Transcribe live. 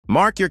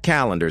Mark your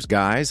calendars,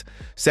 guys.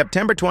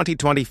 September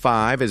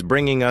 2025 is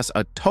bringing us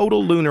a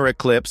total lunar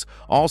eclipse,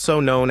 also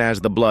known as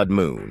the blood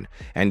moon.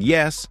 And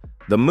yes,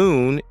 the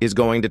moon is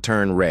going to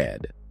turn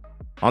red.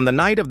 On the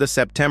night of the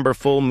September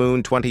full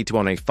moon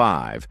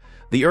 2025,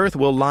 the Earth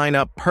will line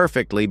up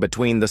perfectly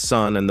between the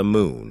sun and the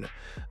moon.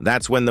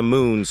 That's when the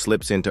moon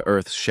slips into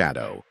Earth's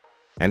shadow.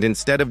 And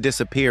instead of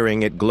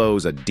disappearing, it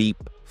glows a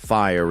deep,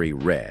 fiery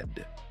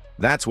red.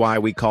 That's why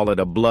we call it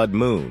a blood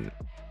moon.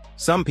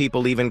 Some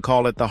people even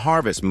call it the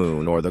harvest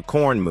moon or the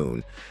corn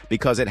moon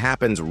because it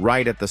happens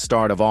right at the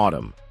start of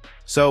autumn.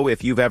 So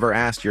if you've ever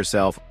asked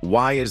yourself,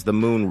 why is the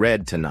moon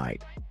red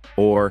tonight?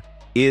 Or,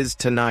 is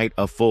tonight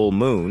a full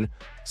moon?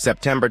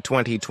 September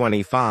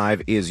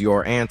 2025 is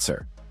your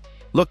answer.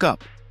 Look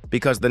up,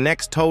 because the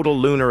next total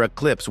lunar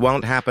eclipse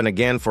won't happen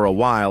again for a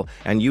while,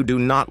 and you do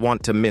not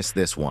want to miss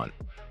this one.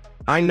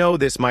 I know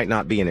this might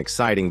not be an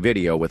exciting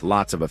video with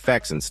lots of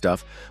effects and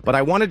stuff, but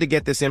I wanted to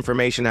get this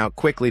information out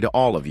quickly to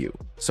all of you,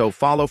 so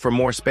follow for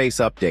more space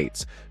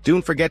updates.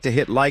 Don't forget to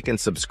hit like and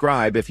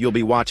subscribe if you'll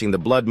be watching the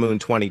Blood Moon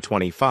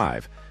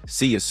 2025.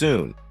 See you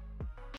soon.